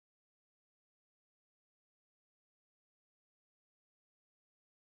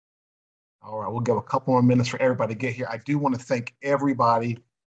All right, we'll give a couple more minutes for everybody to get here. I do want to thank everybody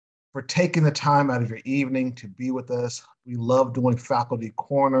for taking the time out of your evening to be with us. We love doing Faculty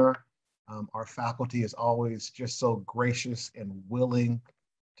Corner. Our faculty is always just so gracious and willing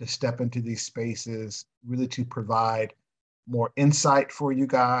to step into these spaces, really to provide more insight for you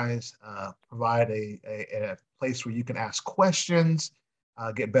guys, provide a place where you can ask questions,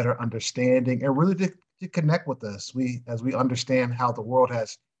 get better understanding, and really to connect with us. As we understand how the world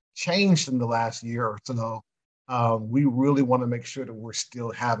has changed in the last year or so, we really want to make sure that we're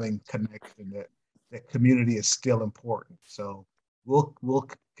still having connection, that community is still important. So we'll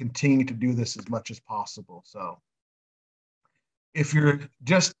continue to do this as much as possible. So if you're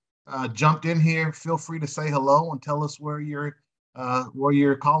just jumped in here, feel free to say hello and tell us where you're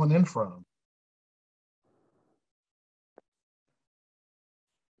calling in from.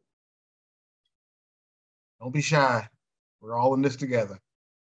 Don't be shy. We're all in this together.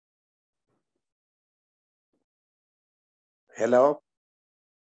 Hello.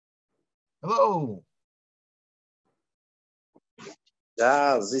 Hello.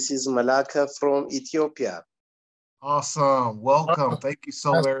 Yeah, this is Malaka from Ethiopia. Awesome. Welcome. Thank you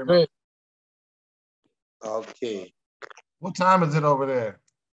so very much. Okay. What time is it over there?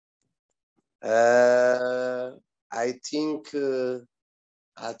 I think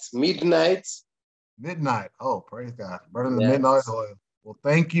at midnight. Midnight. Oh, praise God. Burning the midnight oil. Well,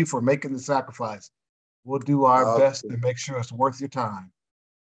 thank you for making the sacrifice. We'll do our best to make sure it's worth your time.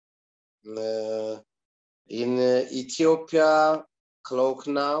 In Ethiopia, clock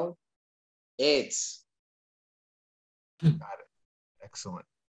now 8. Got it. Excellent.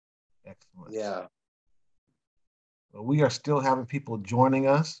 Excellent. Yeah. Well, we are still having people joining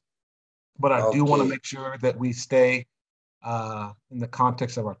us, but I do want to make sure that we stay in the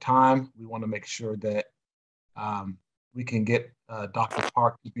context of our time. We want to make sure that we can get Dr.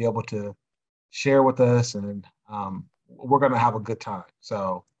 Park to be able to share with us, and we're going to have a good time.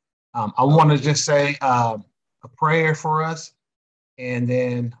 So I want to just say a prayer for us, and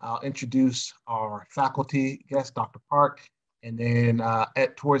then I'll introduce our faculty guest, Dr. Park, and then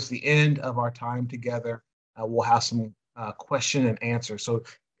towards the end of our time together, we'll have some question and answer. So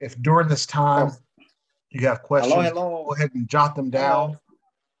if during this time you have questions, go ahead and jot them down.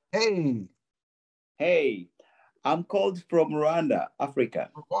 Hello. Hey, I'm called from Rwanda, Africa.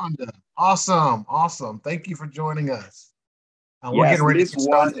 Rwanda. Awesome. Thank you for joining us. We're getting ready to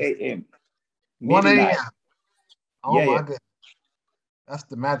start. 1 a.m. 1 a.m. Oh my goodness. That's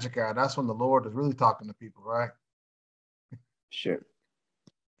the magic hour. That's when the Lord is really talking to people, right? Sure.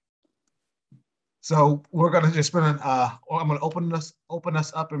 So we're going to just spend I'm going to open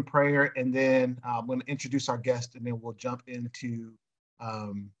us up in prayer, and then I'm going to introduce our guest, and then we'll jump into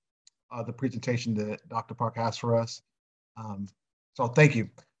the presentation that Dr. Park has for us. So thank you.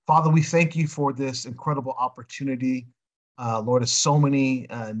 Father, we thank you for this incredible opportunity. Lord, as so many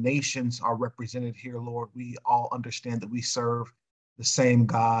nations are represented here, Lord, we all understand that we serve the same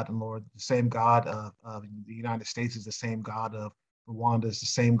God, and Lord, the same God of the United States is the same God of Rwanda, is the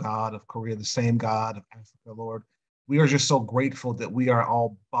same God of Korea, the same God of Africa, Lord. We are just so grateful that we are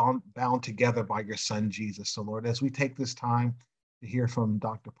all bound together by your Son, Jesus. So, Lord, as we take this time to hear from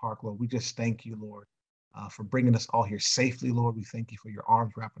Dr. Park, Lord, we just thank you, Lord, for bringing us all here safely, Lord. We thank you for your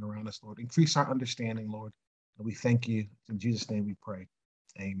arms wrapping around us, Lord. Increase our understanding, Lord. And we thank you. In Jesus' name we pray.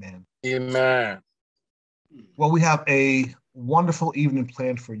 Amen. Amen. Well, we have a wonderful evening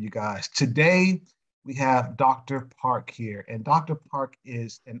planned for you guys. Today, we have Dr. Park here, and Dr. Park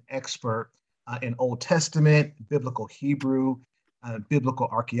is an expert in Old Testament, biblical Hebrew, biblical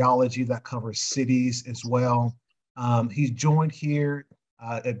archaeology that covers cities as well. He's joined here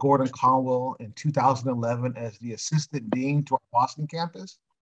at Gordon-Conwell in 2011 as the assistant dean to our Boston campus.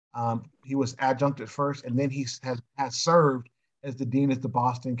 He was adjunct at first, and then he has served as the dean at the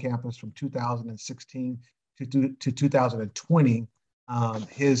Boston campus from 2016 to 2020.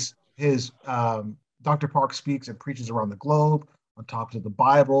 Dr. Park speaks and preaches around the globe on topics of the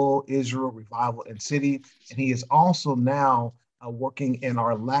Bible, Israel, revival, and city. And he is also now working in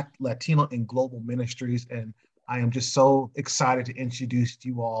our Latino and global ministries. And I am just so excited to introduce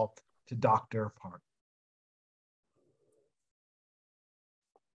you all to Dr. Park.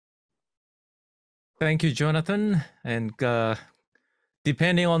 Thank you, Jonathan. And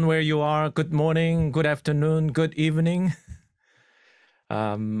depending on where you are, good morning, good afternoon, good evening.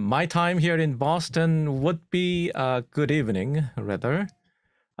 My time here in Boston would be good evening, rather.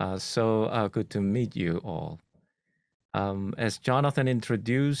 So good to meet you all. As Jonathan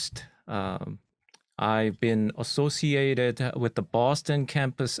introduced, I've been associated with the Boston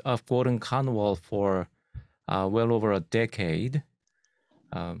campus of Gordon-Conwell for well over a decade.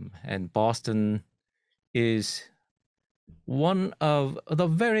 And Boston is one of the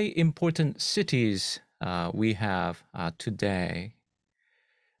very important cities we have today,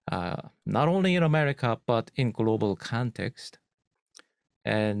 not only in America, but in global context.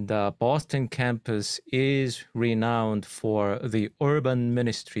 And Boston campus is renowned for the urban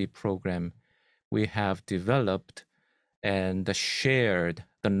ministry program we have developed and shared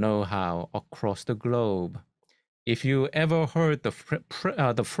the know-how across the globe. If you ever heard the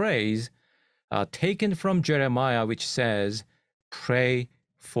phrase taken from Jeremiah, which says, "Pray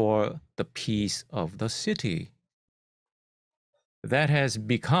for the peace of the city," that has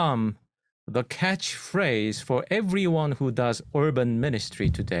become the catchphrase for everyone who does urban ministry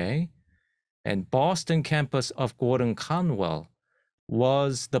today. And Boston campus of Gordon-Conwell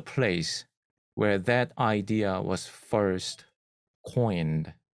was the place where that idea was first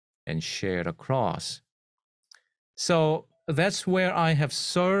coined and shared across. So that's where I have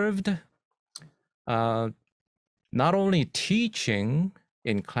served, not only teaching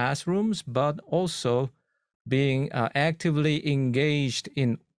in classrooms, but also being actively engaged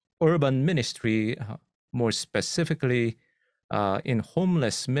in urban ministry, more specifically in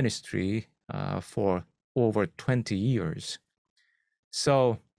homeless ministry for over 20 years.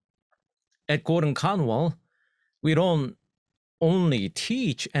 So at Gordon-Conwell, we don't only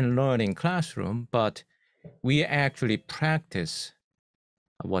teach and learn in classroom, but we actually practice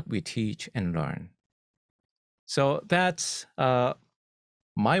what we teach and learn. So that's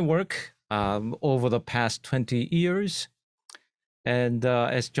my work over the past 20 years. And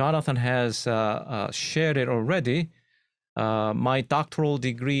as Jonathan has shared it already, my doctoral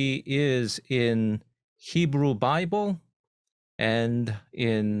degree is in Hebrew Bible and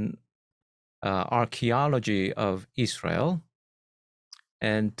in archaeology of Israel.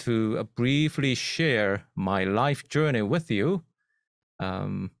 And to briefly share my life journey with you,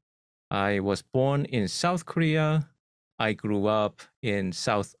 I was born in South Korea. I grew up in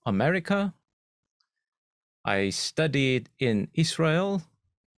South America. I studied in Israel.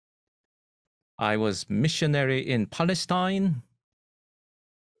 I was missionary in Palestine.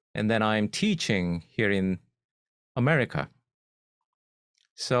 And then I'm teaching here in America.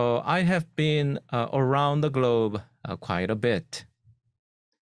 So I have been around the globe quite a bit.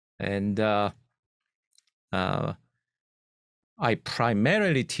 And I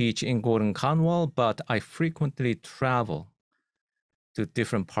primarily teach in Gordon-Conwell, but I frequently travel to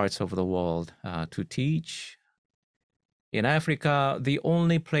different parts of the world to teach. In Africa, the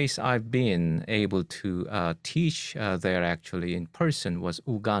only place I've been able to teach there actually in person was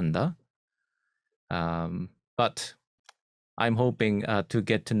Uganda. But I'm hoping to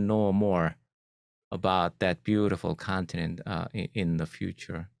get to know more about that beautiful continent in the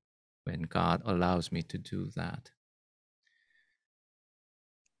future when God allows me to do that.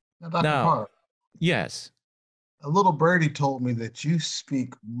 Now, Dr. Now, Park, yes. a little birdie told me that you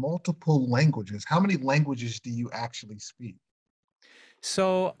speak multiple languages. How many languages do you actually speak?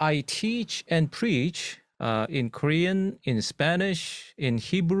 So I teach and preach in Korean, in Spanish, in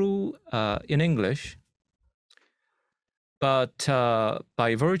Hebrew, in English. But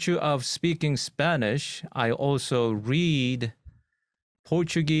by virtue of speaking Spanish, I also read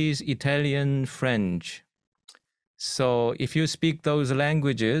Portuguese, Italian, French. So if you speak those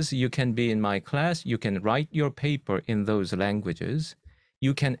languages, you can be in my class, you can write your paper in those languages,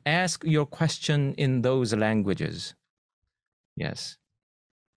 you can ask your question in those languages. Yes.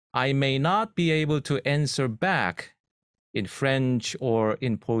 I may not be able to answer back in French or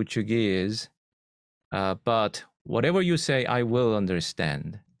in Portuguese, but whatever you say, I will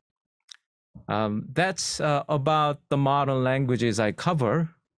understand. That's about the modern languages I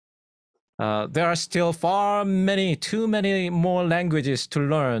cover. There are still too many more languages to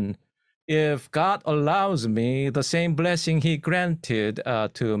learn. If God allows me the same blessing he granted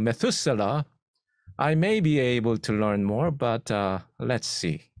to Methuselah, I may be able to learn more, but let's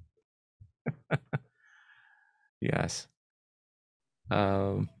see. Yes.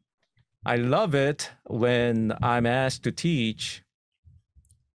 I love it when I'm asked to teach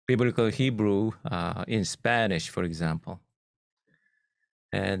biblical Hebrew in Spanish, for example.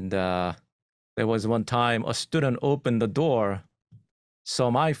 And there was one time a student opened the door,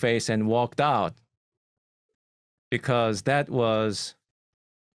 saw my face, and walked out because that was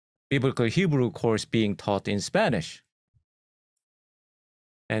biblical Hebrew course being taught in Spanish.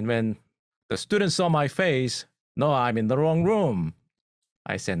 And when the student saw my face, no, I'm in the wrong room.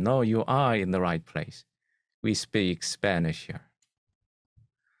 I said, no, you are in the right place. We speak Spanish here.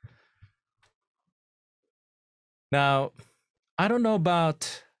 Now, I don't know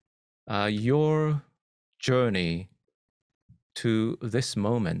about your journey to this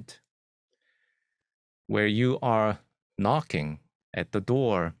moment where you are knocking at the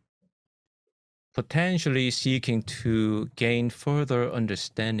door, potentially seeking to gain further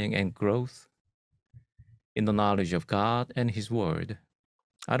understanding and growth in the knowledge of God and His Word.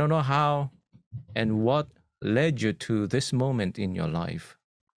 I don't know how and what led you to this moment in your life,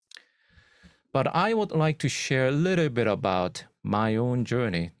 but I would like to share a little bit about my own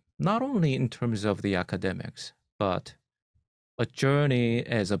journey, not only in terms of the academics, but a journey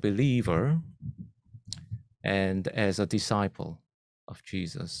as a believer and as a disciple of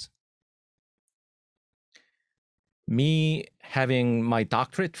Jesus. Me having my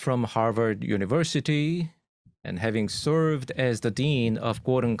doctorate from Harvard University and having served as the dean of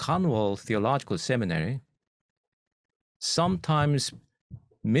Gordon-Conwell Theological Seminary sometimes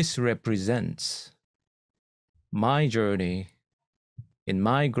misrepresents my journey in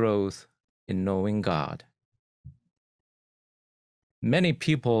my growth in knowing God. Many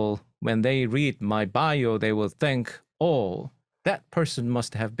people, when they read my bio, they will think, oh, that person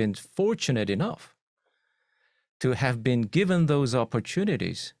must have been fortunate enough to have been given those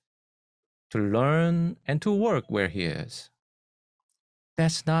opportunities to learn and to work where he is.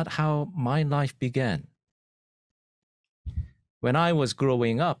 That's not how my life began. When I was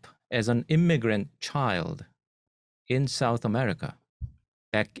growing up as an immigrant child in South America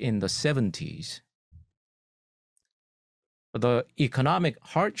back in the 70s, the economic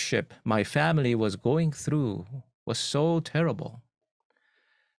hardship my family was going through was so terrible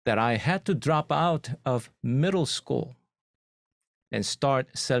that I had to drop out of middle school and start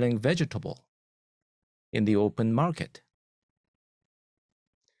selling vegetable in the open market.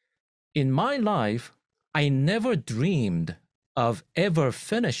 In my life, I never dreamed of ever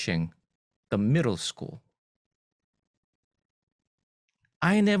finishing the middle school.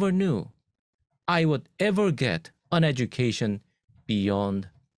 I never knew I would ever get an education beyond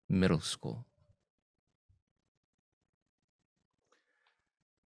middle school.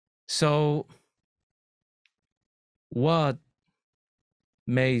 So, what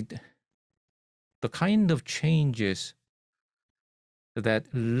made the kind of changes that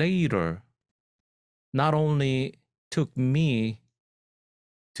later not only took me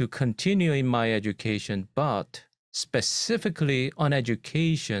to continue in my education, but specifically on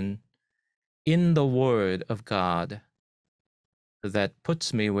education in the Word of God that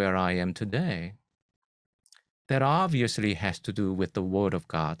puts me where I am today, that obviously has to do with the Word of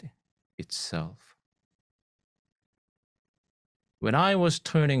God itself. When I was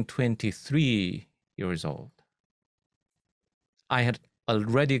turning 23 years old, I had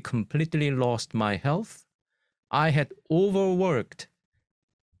already completely lost my health. I had overworked,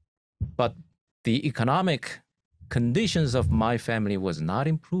 but the economic conditions of my family was not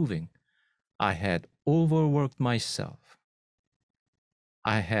improving. I had overworked myself.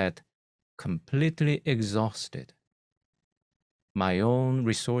 I had completely exhausted my own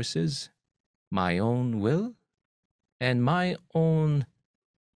resources, my own will, and my own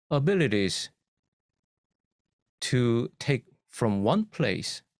abilities to take from one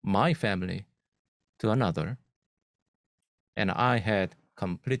place, my family, to another. And I had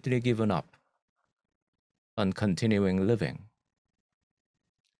completely given up on continuing living.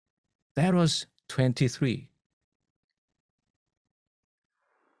 That was 23.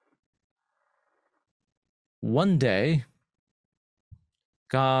 One day,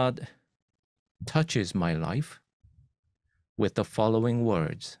 God touches my life with the following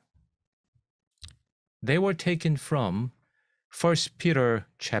words. They were taken from 1 Peter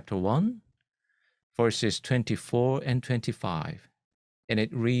chapter 1, verses 24 and 25, and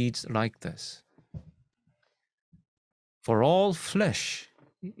it reads like this. For all flesh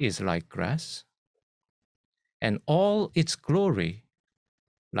is like grass, and all its glory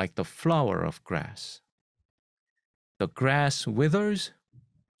like the flower of grass. The grass withers,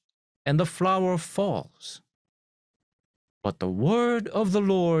 and the flower falls, but the word of the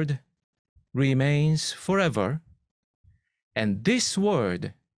Lord remains forever. And this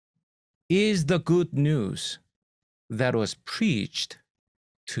word is the good news that was preached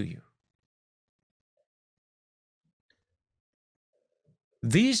to you.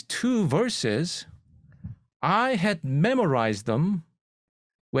 These two verses, I had memorized them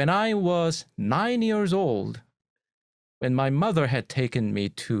when I was 9 years old, when my mother had taken me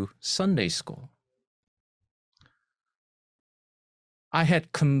to Sunday school. I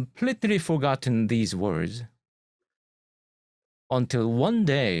had completely forgotten these words until one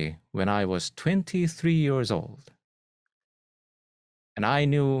day when I was 23 years old. And I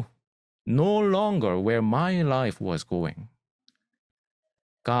knew no longer where my life was going.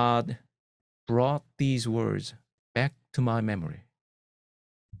 God brought these words back to my memory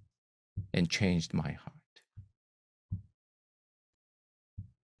and changed my heart.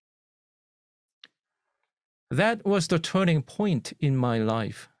 That was the turning point in my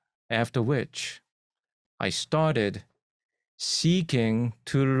life, after which I started seeking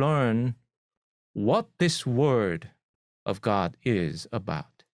to learn what this word of God is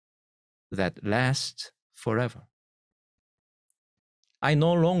about that lasts forever. I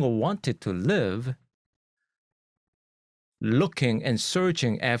no longer wanted to live looking and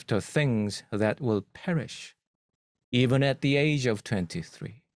searching after things that will perish, even at the age of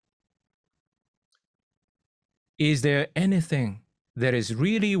 23. Is there anything that is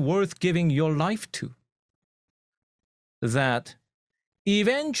really worth giving your life to? That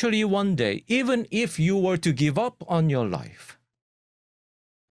eventually one day, even if you were to give up on your life,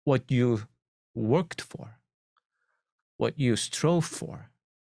 what you worked for, what you strove for,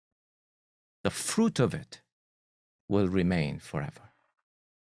 the fruit of it will remain forever?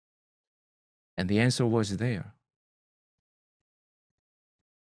 And the answer was there.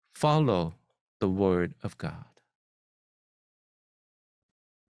 Follow the word of God.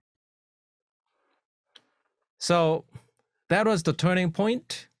 So that was the turning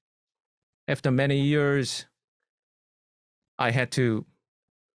point. After many years, I had to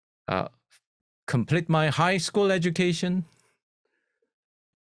complete my high school education.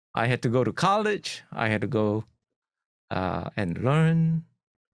 I had to go to college. I had to go and learn.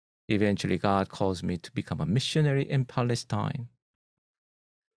 Eventually, God calls me to become a missionary in Palestine.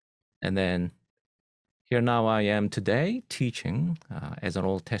 And then here now I am today teaching as an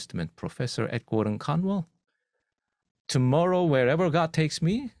Old Testament professor at Gordon-Conwell. Tomorrow, wherever God takes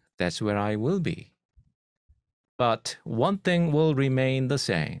me, that's where I will be. But one thing will remain the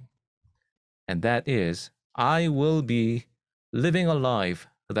same, and that is I will be living a life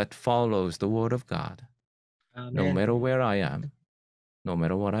that follows the Word of God, no matter where I am, no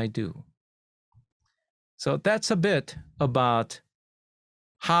matter what I do. So that's a bit about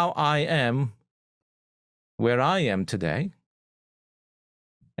how I am where I am today.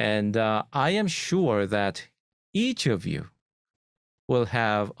 And I am sure that each of you will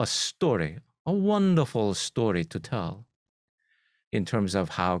have a story, a wonderful story to tell in terms of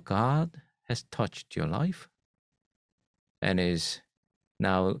how God has touched your life and is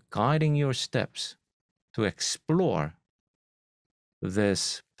now guiding your steps to explore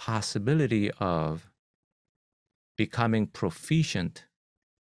this possibility of becoming proficient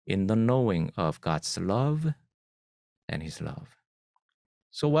in the knowing of God's love and His love.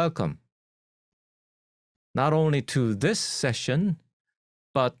 So welcome, not only to this session,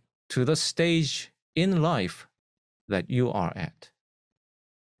 but to the stage in life that you are at.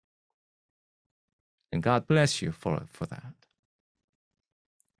 And God bless you for that.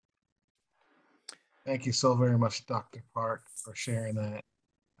 Thank you so very much, Dr. Park, for sharing that.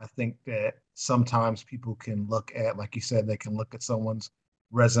 I think that sometimes people can look at, like you said, they can look at someone's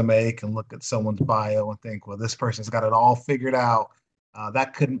resume, can look at someone's bio and think, well, this person's got it all figured out.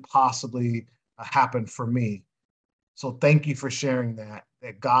 That couldn't possibly happen for me. So thank you for sharing that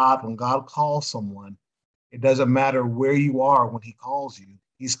God, when God calls someone, it doesn't matter where you are when He calls you,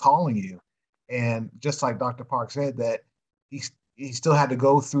 He's calling you. And just like Dr. Park said, that he still had to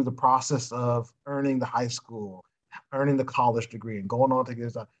go through the process of earning the high school, earning the college degree, and going on to get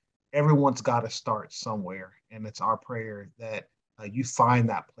his. Everyone's got to start somewhere, and it's our prayer that you find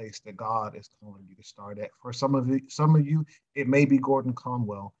that place that God is calling you to start at. For some of you, it may be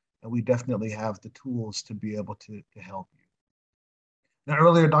Gordon-Conwell, and we definitely have the tools to be able to help you. Now,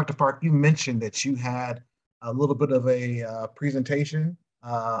 earlier, Dr. Park, you mentioned that you had a little bit of a presentation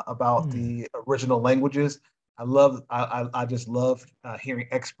about the original languages. I just love hearing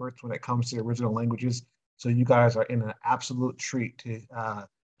experts when it comes to original languages. So you guys are in an absolute treat to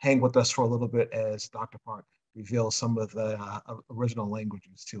hang with us for a little bit as Dr. Park reveals some of the original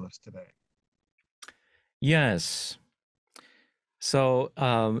languages to us today. Yes. So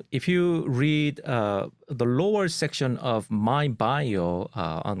if you read the lower section of my bio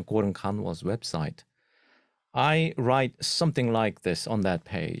on Gordon-Conwell's website, I write something like this on that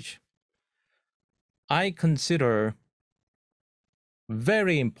page. I consider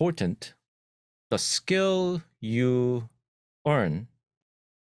very important the skill you earn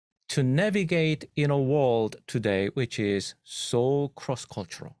to navigate in a world today which is so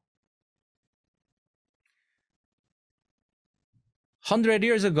cross-cultural. 100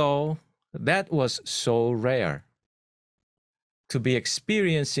 years ago, that was so rare. To be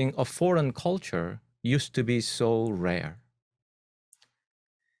experiencing a foreign culture used to be so rare.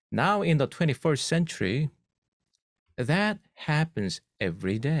 Now in the 21st century, that happens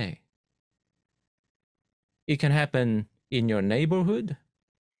every day. It can happen in your neighborhood.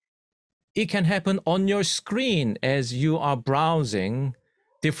 It can happen on your screen as you are browsing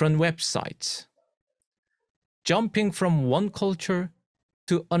different websites. Jumping from one culture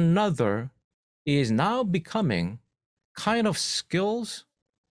to another is now becoming kind of skills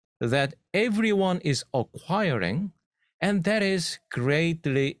that everyone is acquiring, and that is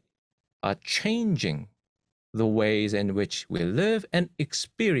greatly changing the ways in which we live and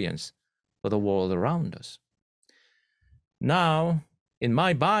experience the world around us. Now, in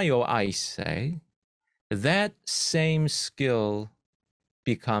my bio, I say that same skill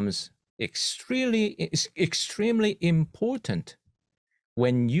becomes extremely important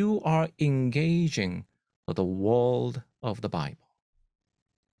when you are engaging the world of the Bible.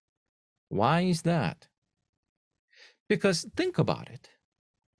 Why is that? Because think about it.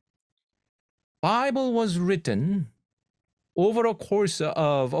 Bible was written over a course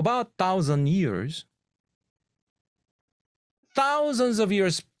of about 1,000 years, thousands of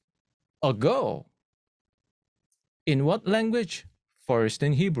years ago. In what language? First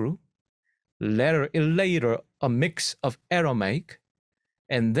in Hebrew, later a mix of Aramaic,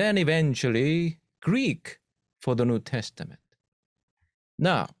 and then eventually Greek for the New Testament.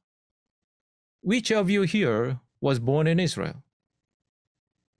 Now, which of you here was born in Israel?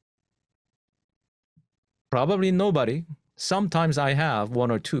 Probably nobody. Sometimes I have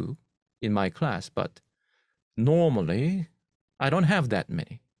one or two in my class, but normally I don't have that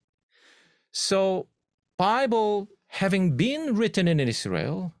many. So Bible having been written in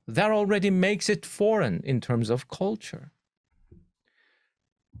Israel, that already makes it foreign in terms of culture.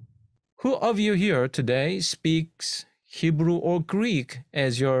 Who of you here today speaks Hebrew or Greek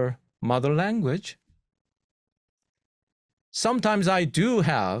as your mother language? Sometimes I do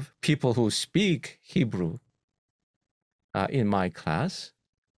have people who speak Hebrew in my class,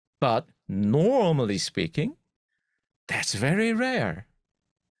 but normally speaking, that's very rare.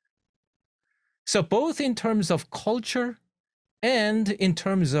 So both in terms of culture and in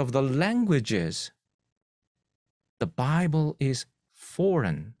terms of the languages, the Bible is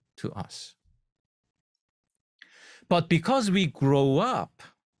foreign to us. But because we grow up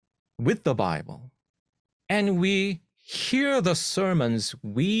with the Bible and we hear the sermons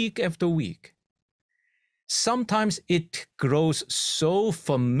week after week, sometimes it grows so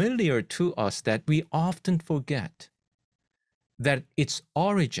familiar to us that we often forget that its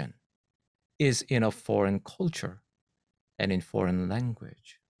origin is in a foreign culture and in foreign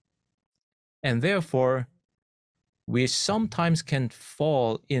language. And therefore, we sometimes can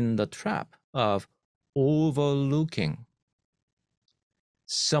fall in the trap of overlooking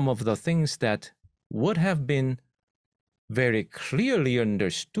some of the things that would have been very clearly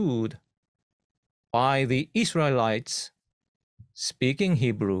understood by the Israelites speaking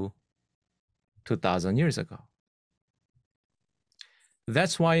Hebrew 2,000 years ago.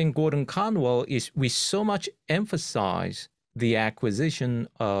 That's why in Gordon-Conwell we so much emphasize the acquisition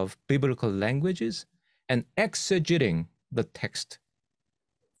of biblical languages and exegeting the text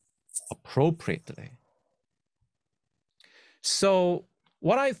appropriately. So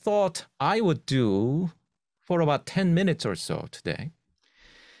what I thought I would do for about 10 minutes or so today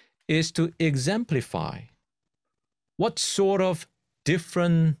is to exemplify what sort of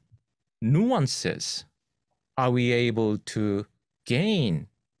different nuances are we able to gain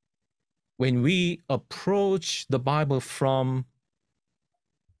when we approach the Bible from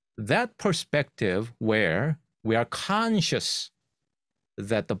that perspective where we are conscious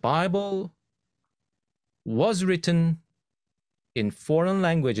that the Bible was written in foreign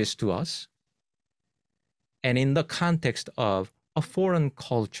languages to us and in the context of a foreign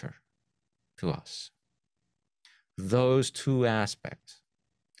culture to us. Those two aspects.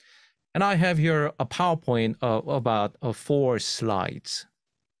 And I have here a PowerPoint of about 4 slides.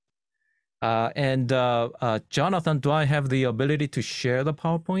 Jonathan, do I have the ability to share the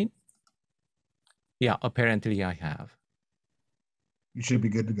PowerPoint? Yeah, apparently I have. You should be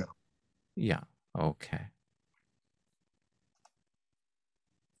good to go. Yeah, okay.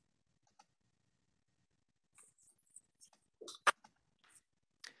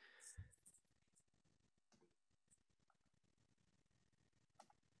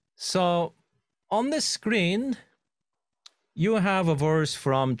 So on the screen, you have a verse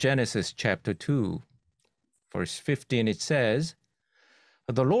from Genesis chapter 2, verse 15. It says,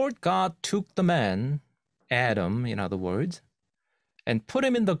 "The Lord God took the man, Adam, in other words, and put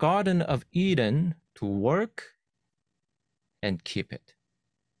him in the Garden of Eden to work and keep it."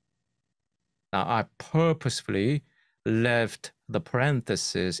 Now, I purposefully left the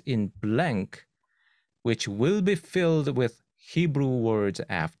parenthesis in blank, which will be filled with Hebrew words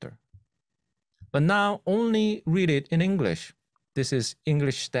after. But now only read it in English. This is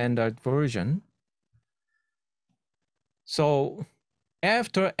English Standard Version. So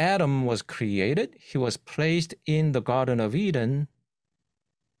after Adam was created, he was placed in the Garden of Eden.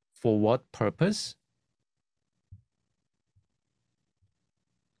 For what purpose?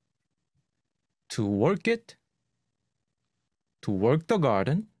 To work it, to work the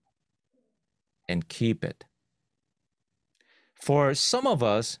garden, and keep it. For some of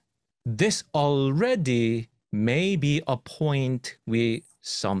us, this already may be a point we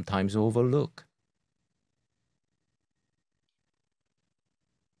sometimes overlook.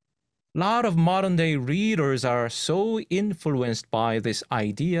 A lot of modern day readers are so influenced by this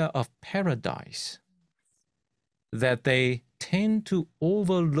idea of paradise that they tend to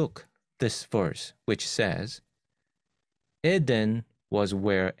overlook this verse, which says, Eden was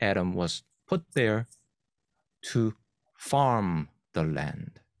where Adam was put there to farm the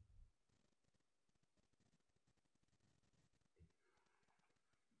land.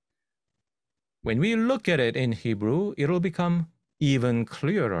 When we look at it in Hebrew, it'll become even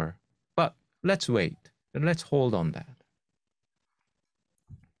clearer. But let's wait. Let's hold on that.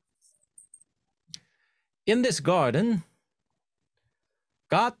 In this garden,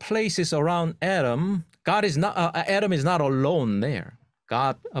 God places around Adam. Adam is not alone there.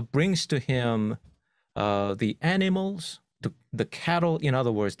 God brings to him the animals, the cattle, in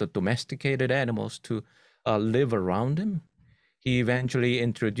other words, the domesticated animals to live around him. He eventually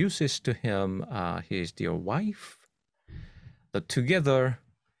introduces to him his dear wife. Together,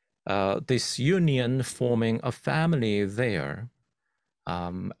 this union forming a family there,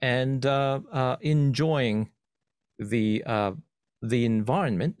 and enjoying the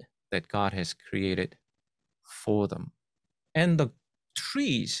environment that God has created for them. And the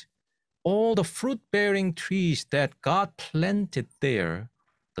trees, all the fruit-bearing trees that God planted there,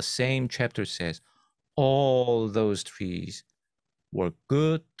 the same chapter says, all those trees were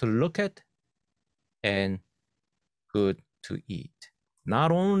good to look at and good to eat.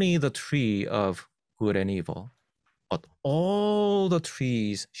 Not only the tree of good and evil, but all the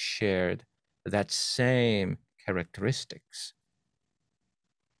trees shared that same characteristics.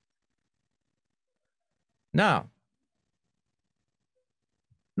 Now,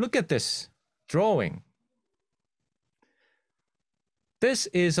 look at this drawing. This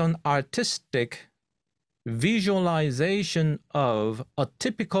is an artistic visualization of a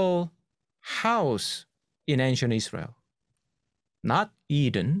typical house in ancient Israel. Not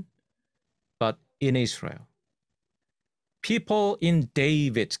Eden, but in Israel. People in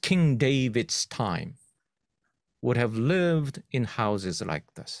King David's time would have lived in houses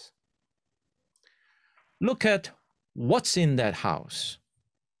like this. Look at what's in that house.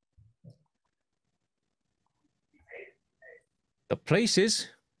 The places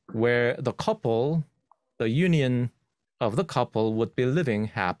where the couple, the union of the couple would be living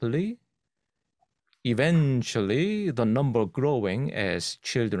happily, eventually the number growing as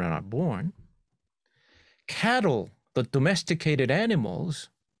children are born. Cattle, the domesticated animals,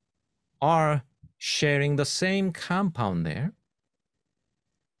 are sharing the same compound there.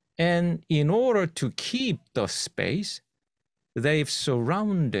 And in order to keep the space, they've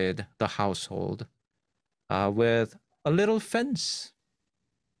surrounded the household with a little fence.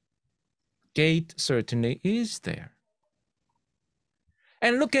 Gate certainly is there.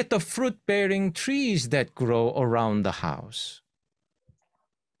 And look at the fruit-bearing trees that grow around the house.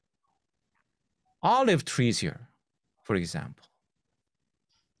 Olive trees here, for example.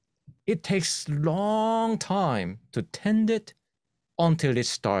 It takes a long time to tend it until it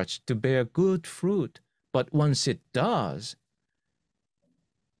starts to bear good fruit. But once it does,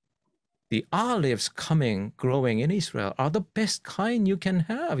 the olives growing in Israel are the best kind you can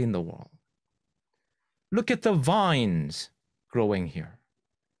have in the world. Look at the vines growing here.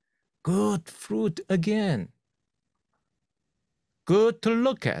 Good fruit again. Good to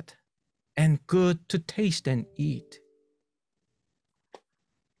look at and good to taste and eat.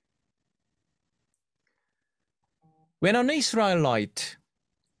 When an Israelite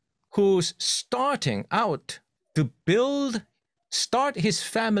who's starting out to start his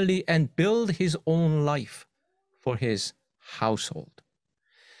family and build his own life for his household,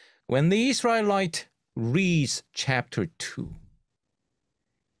 when the Israelite reads chapter 2,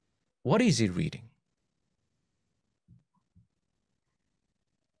 what is he reading?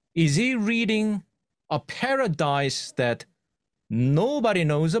 Is he reading a paradise that nobody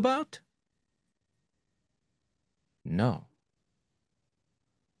knows about? No.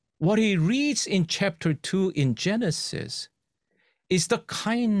 What he reads in chapter 2 in Genesis is the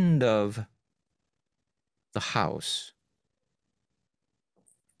kind of the house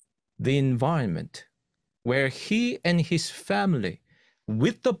the environment where he and his family,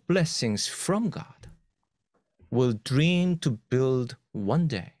 with the blessings from God, will dream to build one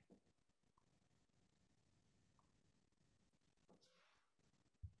day.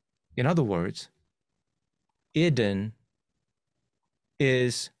 In other words, Eden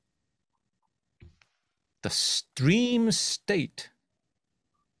is the dream state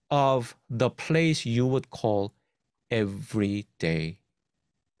of the place you would call everyday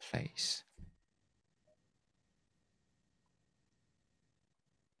place.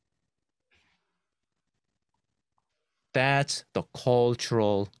 That's the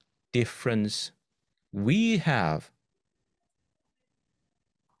cultural difference we have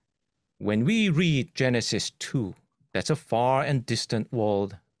when we read Genesis 2. That's a far and distant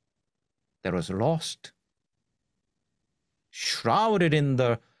world that was lost, shrouded in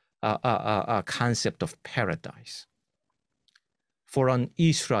the concept of paradise. For an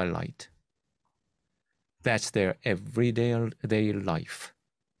Israelite, that's their everyday life.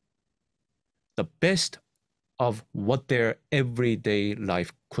 The best of what their everyday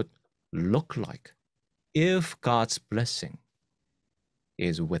life could look like if God's blessing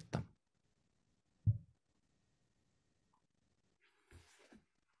is with them.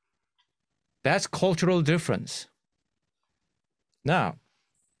 That's cultural difference. Now,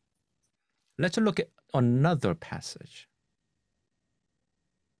 let's look at another passage.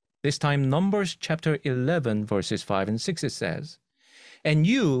 This time, Numbers chapter 11, verses 5 and 6, it says, "And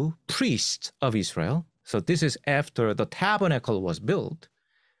you, priests of Israel," so this is after the tabernacle was built,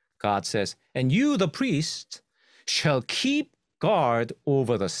 God says, "And you, the priests, shall keep guard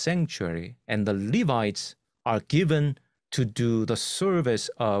over the sanctuary, and the Levites are given to do the service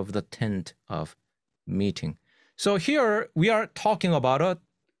of the tent of meeting." So here we are talking about a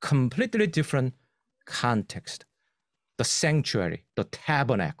completely different context. The sanctuary, the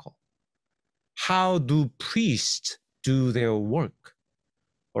tabernacle. How do priests do their work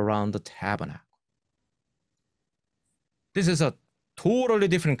around the tabernacle? This is a totally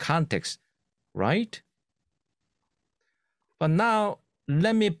different context, right? But now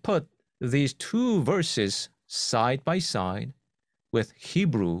let me put these two verses side by side with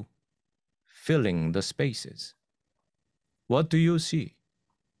Hebrew filling the spaces. What do you see?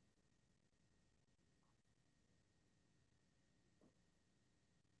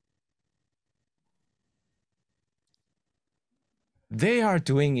 They are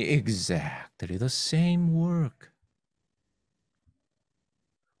doing exactly the same work.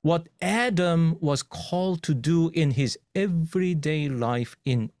 What Adam was called to do in his everyday life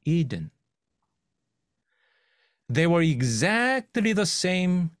in Eden, they were exactly the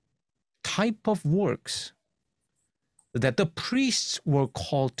same type of works that the priests were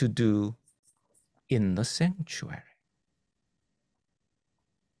called to do in the sanctuary.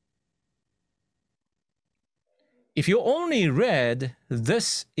 If you only read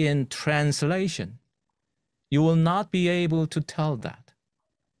this in translation, you will not be able to tell that.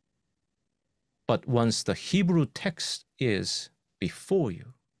 But once the Hebrew text is before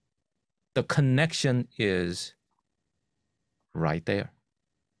you, the connection is right there.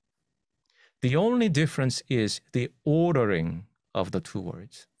 The only difference is the ordering of the two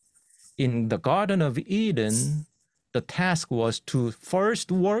words. In the Garden of Eden, the task was to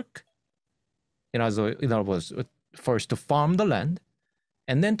first work, in other words, first to farm the land,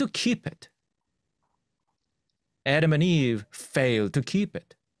 and then to keep it. Adam and Eve failed to keep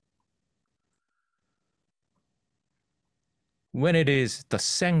it. When it is the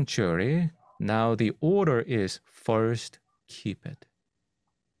sanctuary, now the order is first keep it,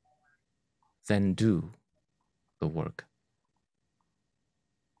 then do the work.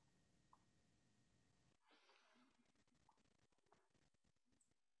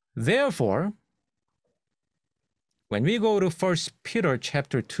 Therefore, when we go to 1 Peter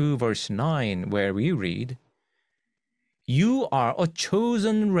chapter 2, verse 9, where we read, "You are a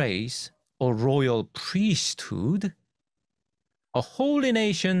chosen race, a royal priesthood, a holy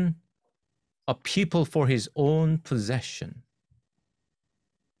nation, a people for his own possession."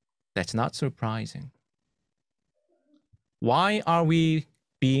 That's not surprising. Why are we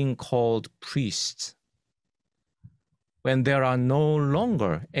being called priests when there are no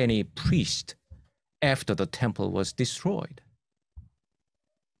longer any priests after the temple was destroyed?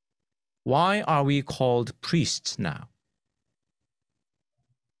 Why are we called priests now?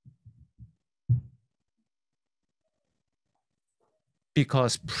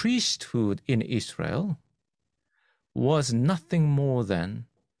 Because priesthood in Israel was nothing more than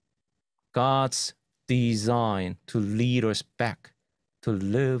God's design to lead us back to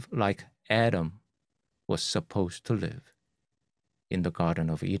live like Adam was supposed to live in the Garden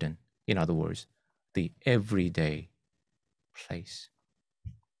of Eden. In other words, the everyday place.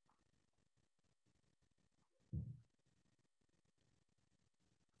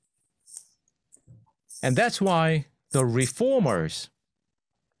 And that's why the reformers,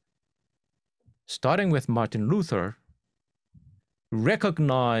 starting with Martin Luther,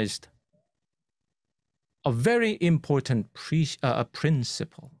 recognized a very important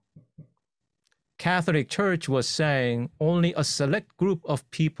principle. Catholic Church was saying only a select group of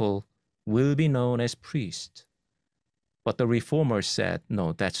people will be known as priests. But the reformers said,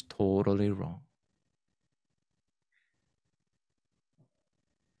 no, that's totally wrong.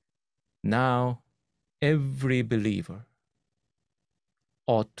 Now, every believer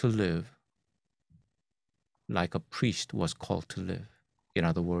ought to live like a priest was called to live. In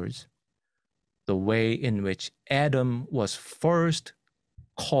other words, the way in which Adam was first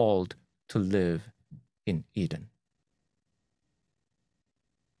called to live in Eden.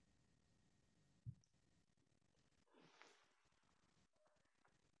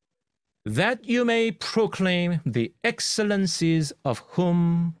 That you may proclaim the excellencies of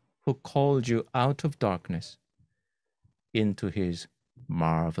whom who called you out of darkness into his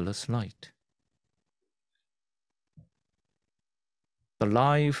marvelous light. The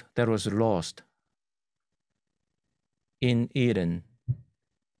life that was lost in Eden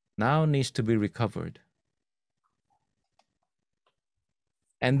now needs to be recovered.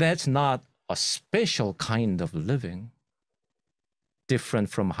 And that's not a special kind of living, different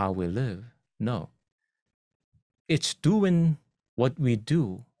from how we live. No. It's doing what we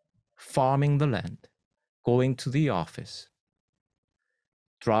do, farming the land, going to the office,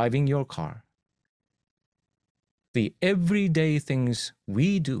 driving your car. The everyday things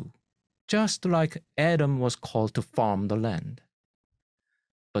we do, just like Adam was called to farm the land,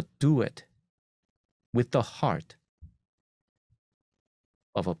 but do it with the heart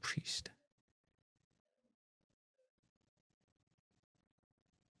of a priest.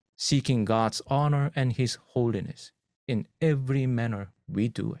 Seeking God's honor and his holiness in every manner we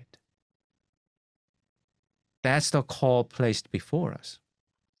do it. That's the call placed before us.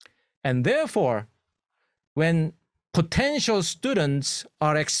 And therefore, when potential students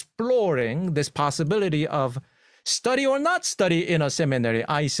are exploring this possibility of study or not study in a seminary,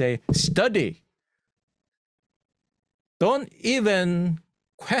 I say study. Don't even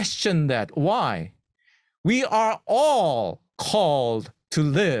question that. Why? We are all called to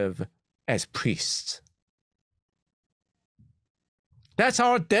live as priests. That's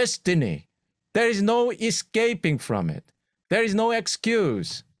our destiny. There is no escaping from it. There is no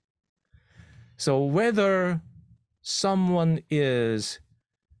excuse. So whether someone is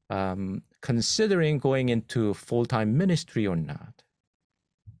considering going into full-time ministry or not,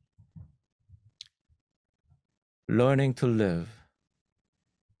 learning to live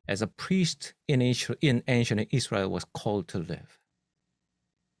as a priest in ancient Israel was called to live.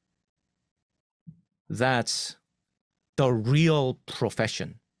 That's the real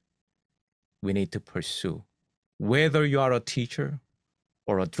profession we need to pursue. Whether you are a teacher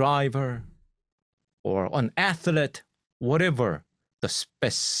or a driver or an athlete, whatever the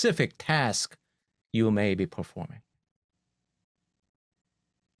specific task you may be performing.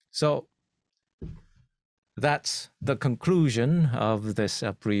 So that's the conclusion of this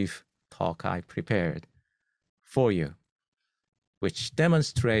brief talk I prepared for you, which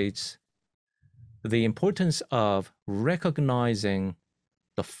demonstrates the importance of recognizing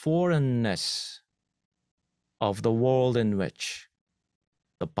the foreignness of the world in which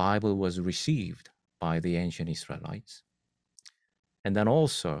the Bible was received by the ancient Israelites. And then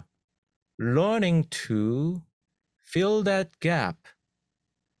also learning to fill that gap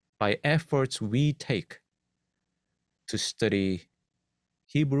by efforts we take to study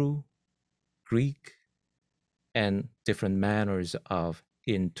Hebrew, Greek, and different manners of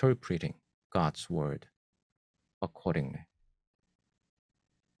interpreting God's word accordingly.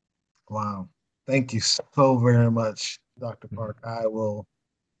 Wow. Thank you so very much, Dr. Park. I will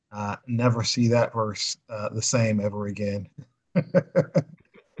never see that verse the same ever again.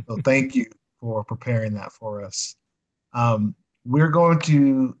 So thank you for preparing that for us. We're going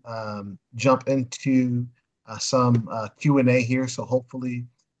to jump into some Q&A here. So hopefully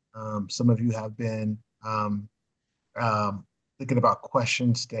some of you have been thinking about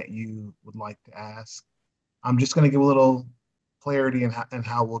questions that you would like to ask. I'm just going to give a little clarity in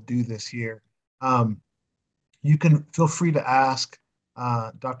how we'll do this here. You can feel free to ask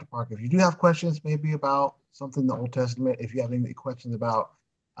Dr. Parker, if you do have questions maybe about something in the Old Testament, if you have any questions about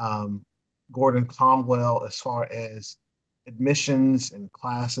Gordon-Conwell as far as admissions and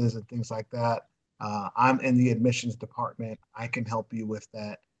classes and things like that, I'm in the admissions department. I can help you with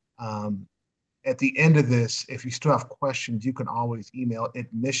that. At the end of this, if you still have questions, you can always email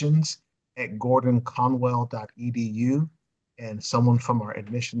admissions@gordonconwell.edu, and someone from our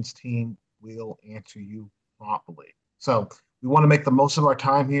admissions team will answer you promptly. So we want to make the most of our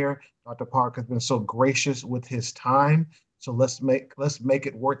time here. Dr. Park has been so gracious with his time. So let's make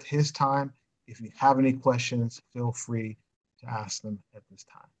it worth his time. If you have any questions, feel free to ask them at this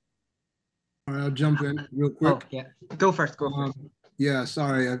time. All right, I'll jump in real quick. Oh, yeah, go first. Yeah,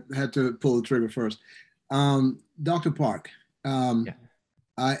 sorry, I had to pull the trigger first. Dr. Park, Yeah.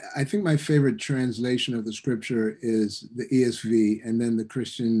 I think my favorite translation of the scripture is the ESV, and then the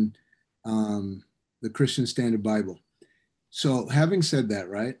Christian Standard Bible. So having said that,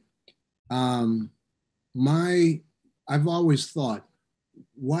 right, I've always thought,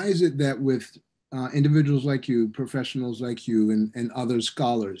 why is it that with individuals like you, professionals like you, and other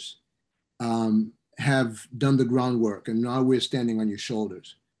scholars have done the groundwork, and now we're standing on your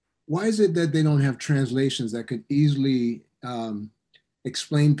shoulders, why is it that they don't have translations that could easily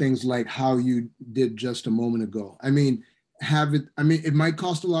explain things like how you did just a moment ago? I mean, it might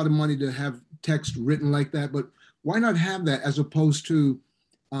cost a lot of money to have text written like that, but why not have that as opposed to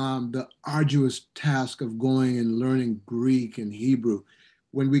the arduous task of going and learning Greek and Hebrew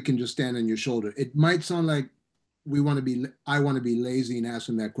when we can just stand on your shoulder? It might sound like I want to be lazy in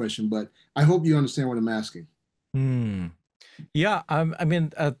asking that question, but I hope you understand what I'm asking. Yeah, I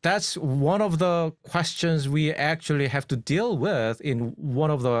mean, that's one of the questions we actually have to deal with in one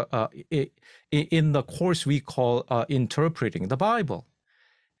of the in the course we call interpreting the Bible.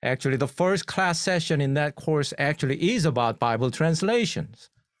 Actually, the first class session in that course actually is about Bible translations.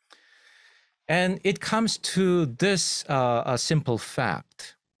 And it comes to this a simple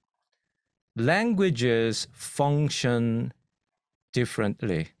fact. Languages function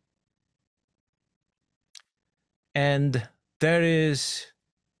differently. And there is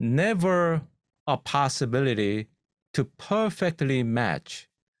never a possibility to perfectly match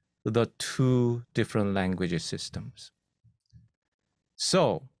the two different language systems.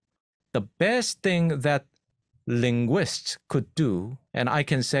 So the best thing that linguists could do, and I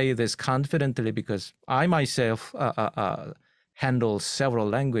can say this confidently because I myself handle several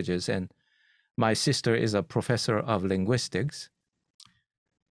languages, and my sister is a professor of linguistics.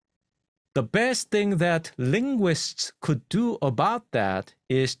 The best thing that linguists could do about that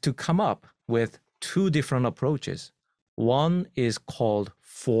is to come up with two different approaches. One is called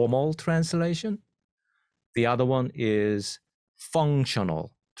formal translation. The other one is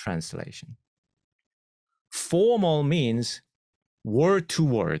functional translation. Formal means word to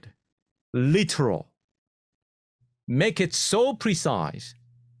word, literal. Make it so precise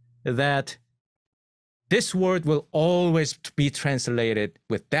that this word will always be translated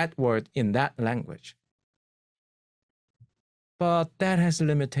with that word in that language. But that has a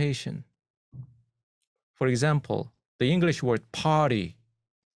limitation. For example, the English word party,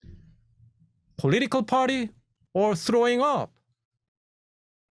 political party or throwing up,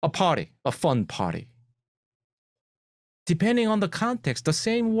 a party, a fun party. Depending on the context, the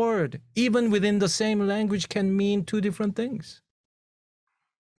same word, even within the same language, can mean two different things.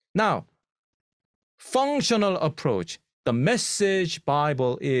 Now, functional approach, the Message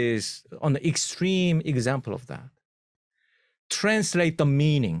Bible is an extreme example of that. Translate the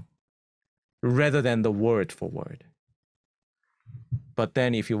meaning rather than the word for word. But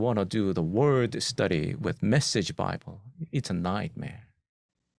then if you want to do the word study with Message Bible, it's a nightmare.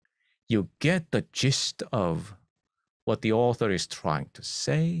 You get the gist of what the author is trying to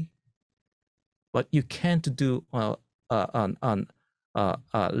say, but you can't do a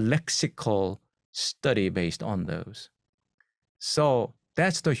lexical study based on those. So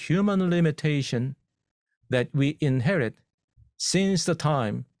that's the human limitation that we inherit since the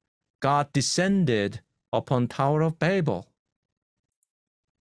time God descended upon Tower of Babel.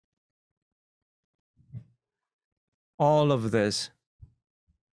 All of this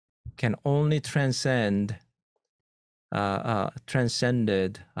can only transcended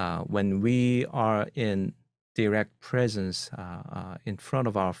when we are in direct presence in front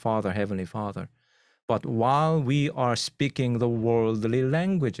of our Father, Heavenly Father. But while we are speaking the worldly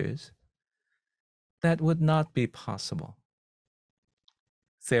languages, that would not be possible,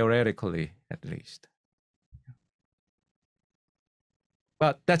 theoretically at least.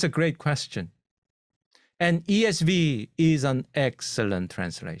 But that's a great question. And ESV is an excellent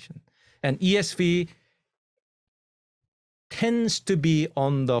translation. And ESV tends to be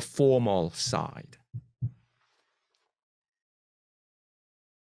on the formal side.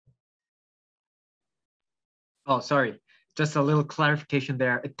 Oh, sorry. Just a little clarification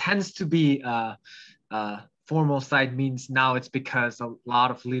there. It tends to be formal side means now it's because a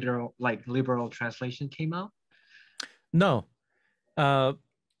lot of liberal translation came out? No.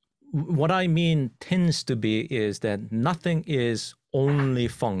 What I mean tends to be is that nothing is only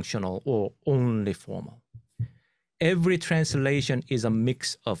functional or only formal. Every translation is a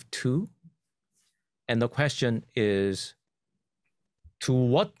mix of two. And the question is, to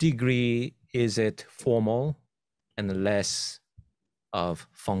what degree is it formal and less of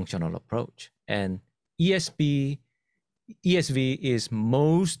functional approach? And ESV is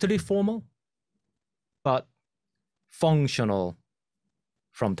mostly formal, but functional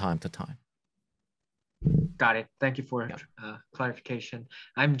from time to time. Got it. Thank you for clarification.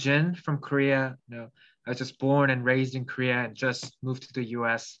 I'm Jin from Korea. I was just born and raised in Korea and just moved to the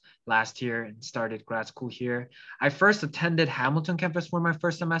US last year and started grad school here. I first attended Hamilton campus for my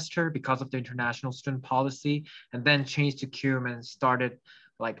first semester because of the international student policy, and then changed to CUM and started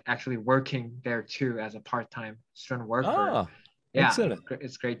actually working there too as a part-time student worker. Excellent.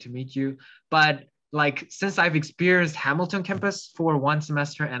 It's great to meet you. But since I've experienced Hamilton campus for one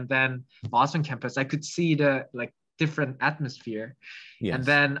semester and then Boston campus, I could see the different atmosphere. Yes. And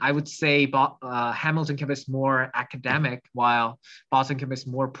then I would say Hamilton campus more academic, while Boston campus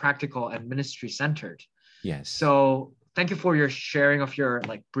more practical and ministry centered. Yes. So thank you for your sharing of your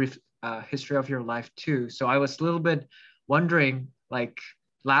brief history of your life too. So I was a little bit wondering,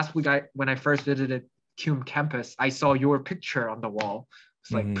 last week when I first visited CUM campus, I saw your picture on the wall.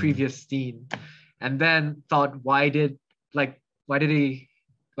 It's previous dean. And then thought, why did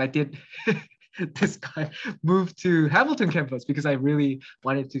this guy move to Hamilton campus? Because I really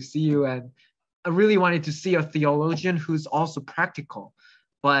wanted to see you, and I really wanted to see a theologian who's also practical.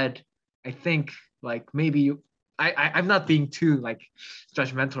 But I think maybe I'm not being too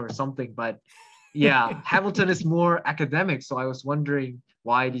judgmental or something, but yeah, Hamilton is more academic. So I was wondering,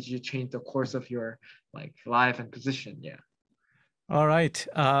 why did you change the course of your life and position? Yeah. All right.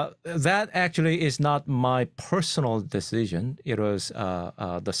 That actually is not my personal decision. It was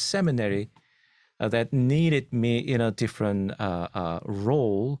the seminary that needed me in a different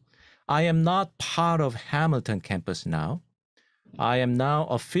role. I am not part of Hamilton campus now. I am now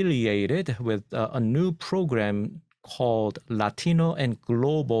affiliated with a new program called Latino and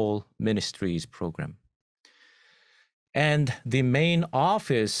Global Ministries Program. And the main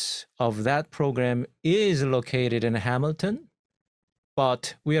office of that program is located in Hamilton.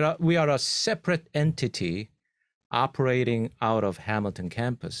 But we are a separate entity operating out of Hamilton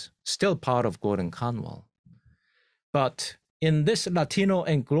campus, still part of Gordon-Conwell. But in this Latino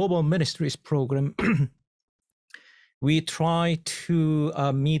and Global Ministries program, we try to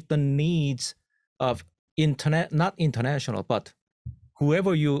meet the needs of not international, but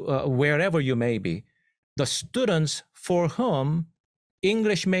wherever you may be, the students for whom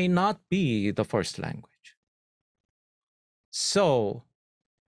English may not be the first language. So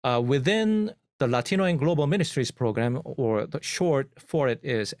within the Latino and Global Ministries program, or the short for it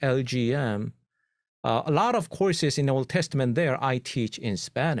is LGM, a lot of courses in the Old Testament there I teach in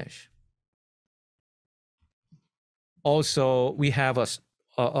Spanish. Also, we have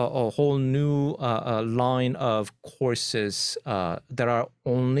a whole new line of courses that are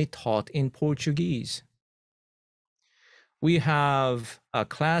only taught in Portuguese. We have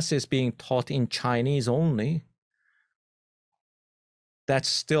classes being taught in Chinese only. That's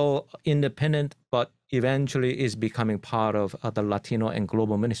still independent, but eventually is becoming part of the Latino and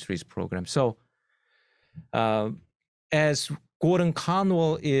Global Ministries program. So as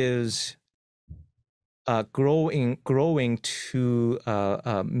Gordon-Conwell is growing to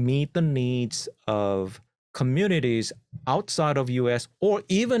meet the needs of communities outside of US or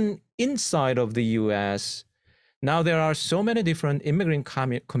even inside of the US, now there are so many different immigrant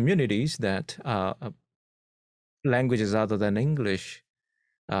communities that languages other than English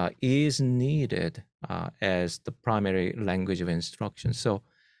is needed as the primary language of instruction. So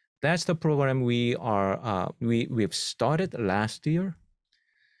that's the program we've started last year,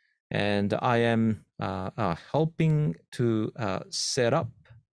 and I am helping to set up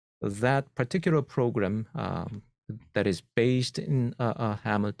that particular program that is based in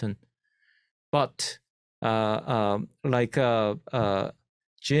Hamilton. But like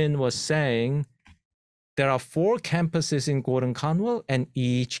Jin was saying, there are 4 campuses in Gordon-Conwell, and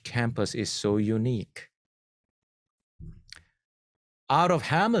each campus is so unique. Out of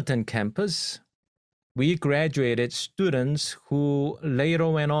Hamilton campus, we graduated students who later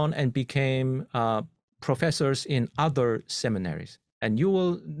went on and became professors in other seminaries. And you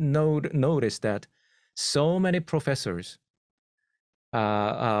will notice that so many professors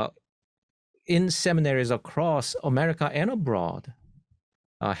in seminaries across America and abroad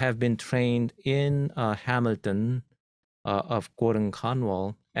have been trained in Hamilton of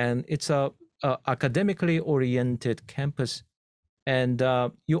Gordon-Conwell, and it's a academically oriented campus, and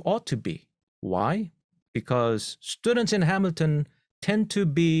you ought to be. Why? Because students in Hamilton tend to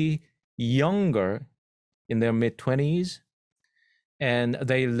be younger, in their mid-20s, and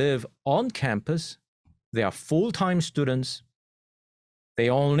they live on campus. They are full-time students. They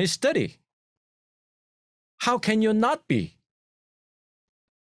only study. How can you not be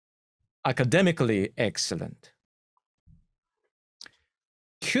academically excellent?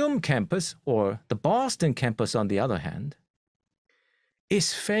 Hume campus, or the Boston campus on the other hand,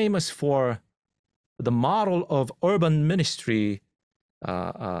 is famous for the model of urban ministry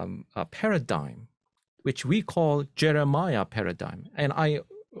paradigm, which we call Jeremiah paradigm. And I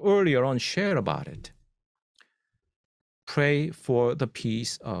earlier on shared about it. Pray for the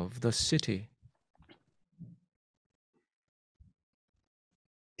peace of the city.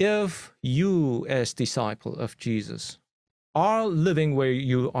 If you, as disciple of Jesus, are living where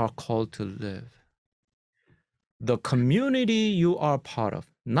you are called to live, the community you are part of,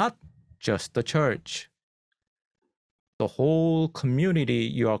 not just the church, the whole community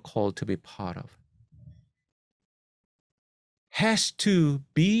you are called to be part of, has to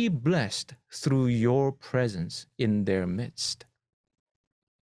be blessed through your presence in their midst.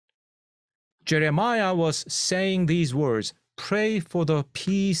 Jeremiah was saying these words, pray for the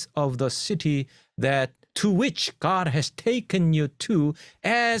peace of the city to which God has taken you to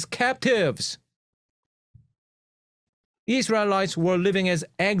as captives. Israelites were living as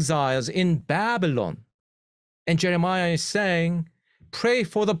exiles in Babylon. And Jeremiah is saying, pray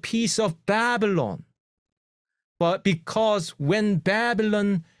for the peace of Babylon. But because when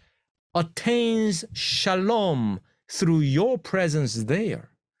Babylon attains shalom through your presence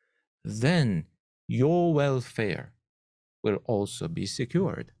there, then your welfare will also be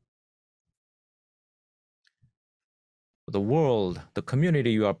secured. The world, the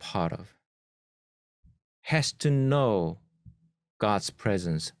community you are part of, has to know God's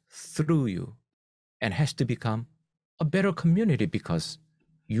presence through you and has to become a better community because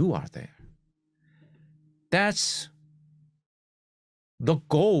you are there. That's the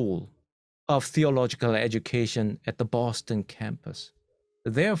goal of theological education at the Boston campus.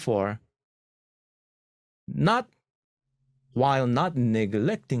 Therefore, while not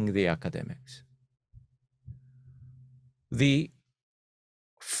neglecting the academics, the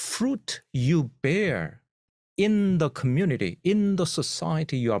fruit you bear in the community, in the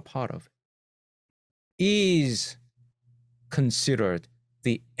society you are part of, is considered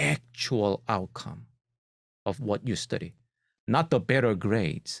the actual outcome of what you study, not the better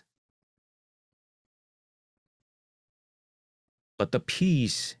grades, but the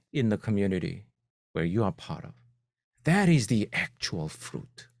peace in the community where you are part of. That is the actual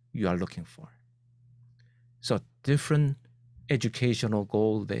fruit you are looking for. So different educational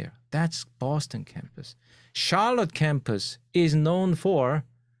goal there. That's Boston campus. Charlotte campus is known for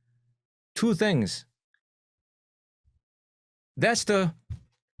two things. That's the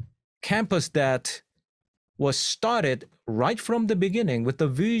campus that was started right from the beginning with the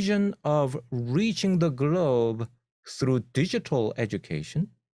vision of reaching the globe through digital education.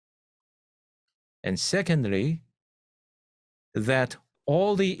 And secondly, that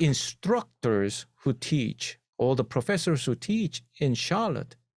all the instructors who teach, all the professors who teach in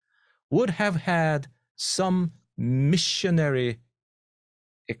Charlotte would have had some missionary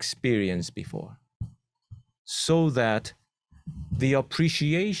experience before, so that the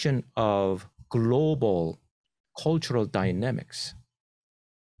appreciation of global cultural dynamics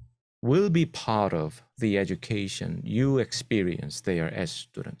will be part of the education you experience there as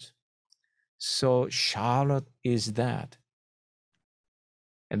students. So Charlotte is that.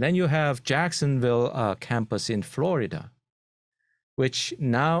 And then you have Jacksonville campus in Florida, which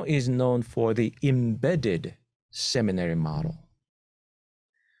now is known for the embedded seminary model.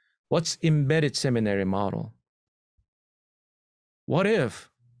 What's embedded seminary model? What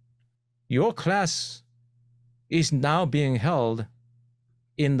if your class is now being held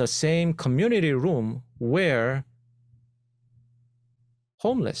in the same community room where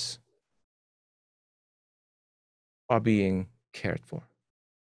homeless are being cared for?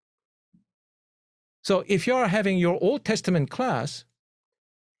 So if you're having your Old Testament class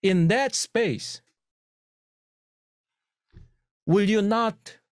in that space, will you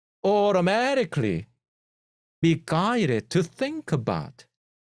not automatically be guided to think about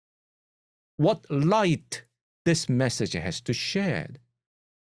what light this message has to shed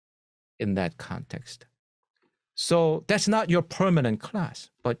in that context? So that's not your permanent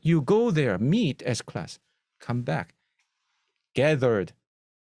class, but you go there, meet as class, come back, gathered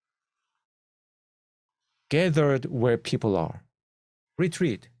gathered where people are.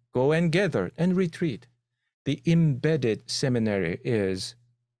 Retreat. Go and gather and retreat. The embedded seminary is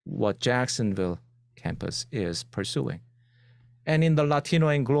what Jacksonville campus is pursuing. And in the Latino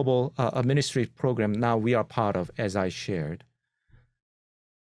and Global Ministry program now we are part of, as I shared,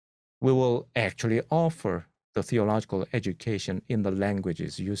 we will actually offer the theological education in the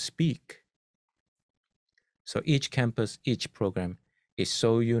languages you speak. So each campus, each program is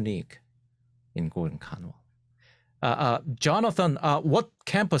so unique in Gordon-Conwell. Jonathan, what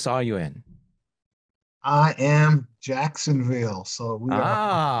campus are you in? I am Jacksonville. So we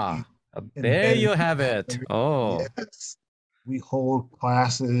are there you embedded have it. Oh, yes. We hold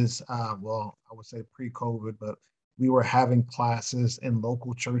classes, well, I would say pre-COVID, but we were having classes in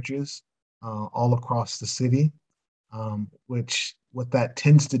local churches all across the city, which what that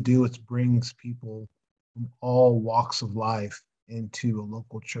tends to do is brings people from all walks of life into a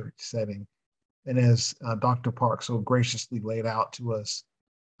local church setting. And as Dr. Park so graciously laid out to us,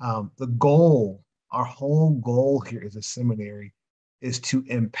 the goal, our whole goal here as a seminary is to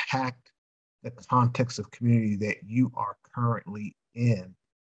impact the context of community that you are currently in.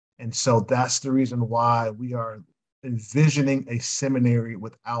 And so that's the reason why we are envisioning a seminary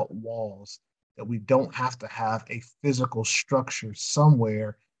without walls, that we don't have to have a physical structure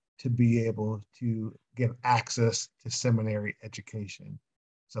somewhere to be able to get access to seminary education.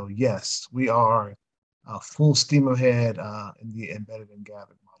 So yes, we are full steam ahead in the embedded and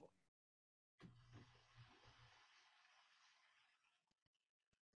gathered model.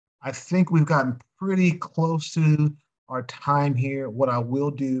 I think we've gotten pretty close to our time here. What I will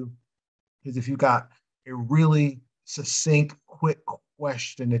do is if you got a really succinct, quick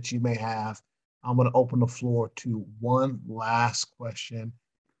question that you may have, I'm going to open the floor to one last question.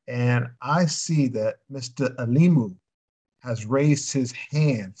 And I see that Mr. Alimu has raised his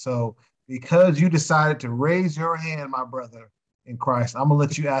hand. So because you decided to raise your hand, my brother in Christ, I'm going to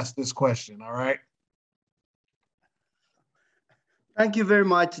let you ask this question, all right? Thank you very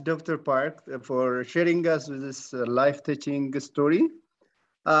much, Dr. Park, for sharing us with this life-touching story.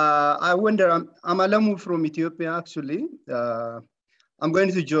 I wonder, I'm Alamu from Ethiopia, actually. I'm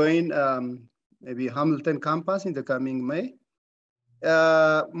going to join maybe Hamilton campus in the coming May.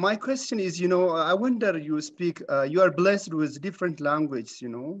 My question is, I wonder you are blessed with different language,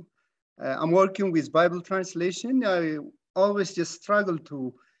 I'm working with Bible translation. I always just struggle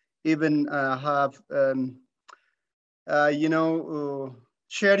to even have,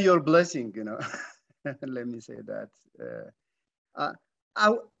 share your blessing, let me say that.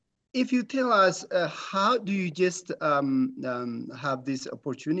 If you tell us, how do you just have this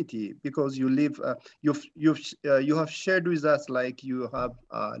opportunity? Because you live, you have shared with us like you have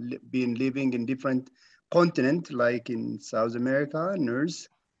been living in different continents, like in South America, North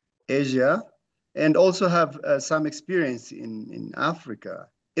Asia, and also have some experience in Africa.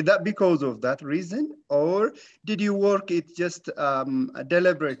 Is that because of that reason, or did you work it just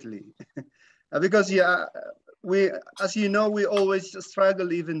deliberately? Because as you know, we always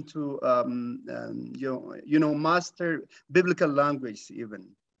struggle even to master biblical language even,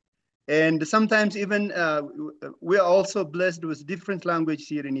 and sometimes even we are also blessed with different language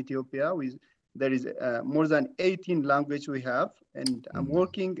here in Ethiopia. There is more than 18 language we have, and I'm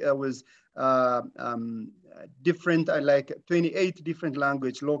working with different, like 28 different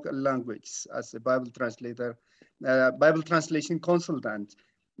language, local language as a Bible translator, Bible translation consultant.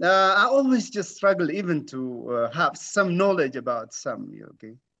 I always just struggle even to have some knowledge about some,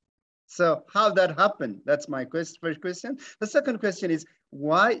 okay? So how that happened? That's my first question. The second question is,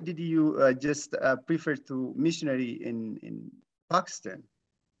 why did you just prefer to missionary in Pakistan?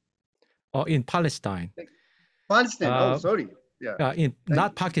 Or in Palestine. Palestine, oh, sorry. Yeah.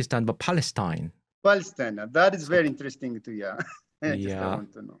 Not Pakistan, but Palestine. Palestine, that is very interesting to you. I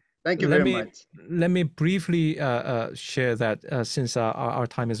want to know. Thank you very much. Let me briefly share that since our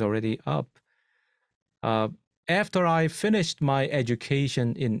time is already up. After I finished my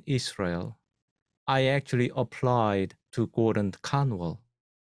education in Israel, I actually applied to Gordon-Conwell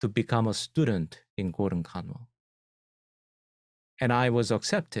to become a student in Gordon-Conwell. And I was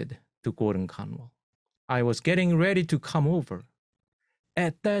accepted to Gordon-Conwell. I was getting ready to come over.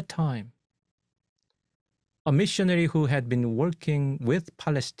 At that time, a missionary who had been working with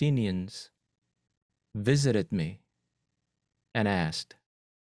Palestinians visited me and asked,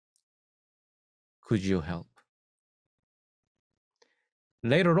 could you help?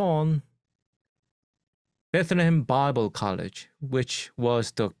 Later on, Bethlehem Bible College, which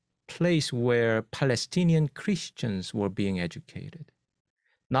was the place where Palestinian Christians were being educated.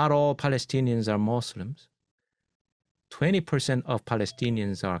 Not all Palestinians are Muslims. 20% of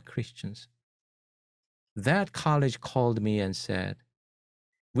Palestinians are Christians. that college called me and said,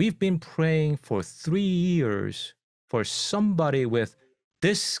 we've been praying for 3 years for somebody with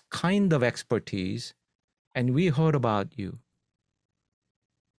this kind of expertise, and we heard about you.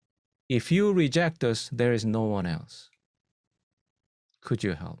 If you reject us, there is no one else. Could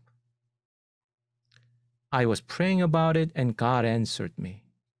you help? I was praying about it, and God answered me.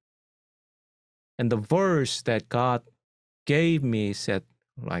 And the verse that God gave me said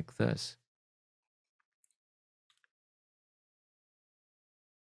like this: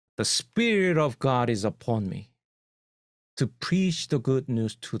 the Spirit of God is upon me to preach the good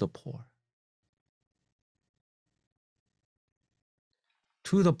news to the poor.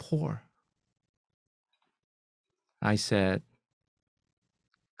 To the poor. I said,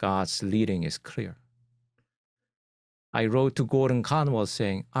 God's leading is clear. I wrote to Gordon-Conwell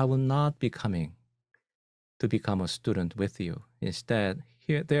saying, I will not be coming to become a student with you. Instead,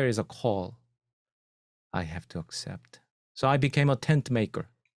 here there is a call I have to accept. So I became a tent maker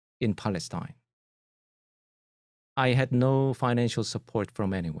in Palestine. I had no financial support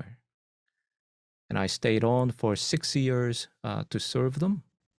from anywhere. And I stayed on for 6 years to serve them.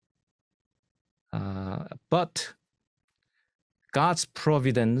 But God's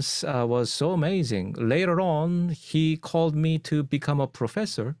providence was so amazing. Later on, he called me to become a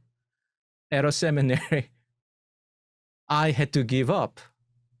professor at a seminary. I had to give up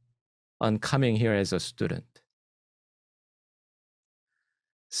on coming here as a student.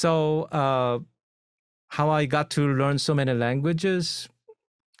 So how I got to learn so many languages,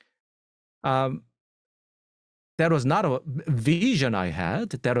 that was not a vision I had.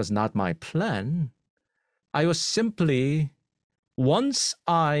 That was not my plan. I was simply, once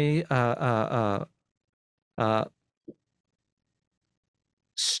I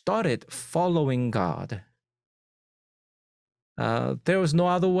started following God, there was no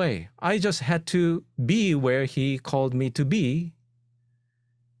other way. I just had to be where he called me to be.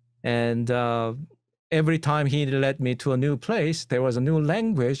 And every time he led me to a new place, there was a new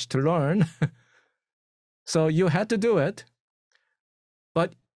language to learn. So you had to do it.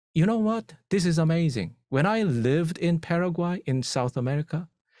 But you know what? This is amazing. When I lived in Paraguay in South America,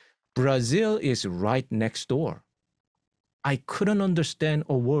 Brazil is right next door. I couldn't understand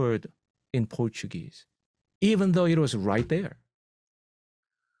a word in Portuguese, even though it was right there.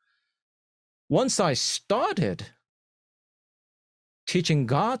 Once I started teaching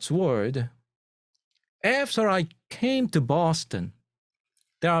God's word, after I came to Boston,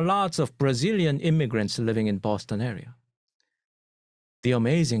 there are lots of Brazilian immigrants living in Boston area. The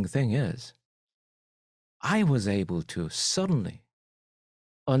amazing thing is, I was able to suddenly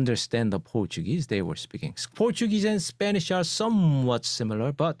understand the Portuguese they were speaking. Portuguese and Spanish are somewhat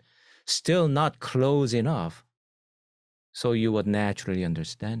similar, but still not close enough, so you would naturally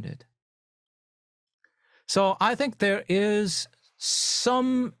understand it. So I think there is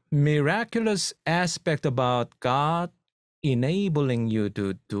some miraculous aspect about God enabling you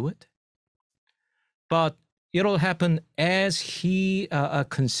to do it, but it'll happen as he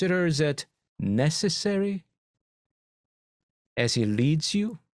considers it necessary, as he leads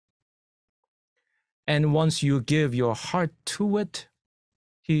you. And once you give your heart to it,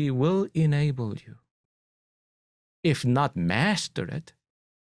 he will enable you, if not master it,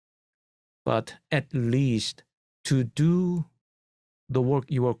 but at least to do the work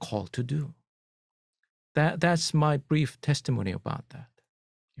you are called to do. That's my brief testimony about that.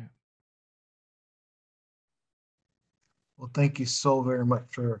 Yeah. Well, thank you so very much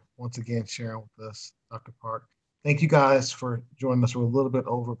for once again sharing with us, Dr. Park. Thank you guys for joining us. We're a little bit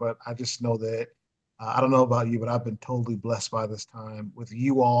over, but I just know that, I don't know about you, but I've been totally blessed by this time with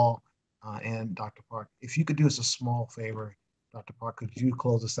you all and Dr. Park. If you could do us a small favor, Dr. Park, could you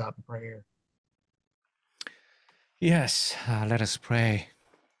close us out in prayer? Yes, let us pray.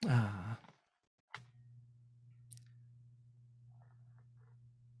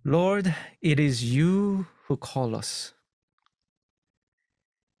 Lord, it is you who call us.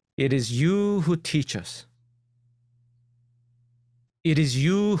 It is you who teach us. It is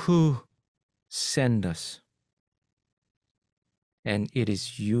you who send us. And it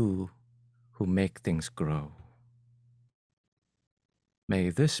is you who make things grow. May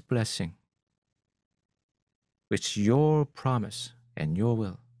this blessing, which your promise and your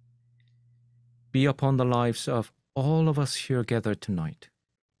will, be upon the lives of all of us here gathered tonight,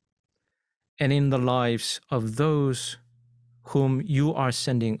 and in the lives of those whom you are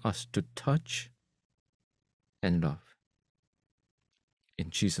sending us to touch and love. In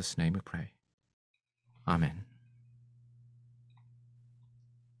Jesus' name we pray. Amen.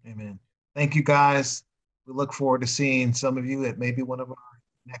 Amen. Thank you, guys. We look forward to seeing some of you at maybe one of our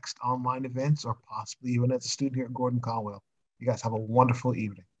next online events or possibly even as a student here at Gordon-Conwell. You guys have a wonderful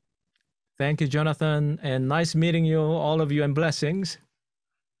evening. Thank you, Jonathan, and nice meeting you, all of you, and blessings.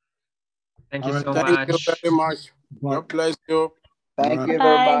 Thank you All right, so Thank much. you very much. God bless you. Thank All you right.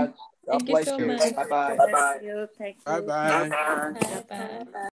 very much. God Thank you bless so you. much. Bye bye. Bless you. Thank Bye you. bye. Bye bye.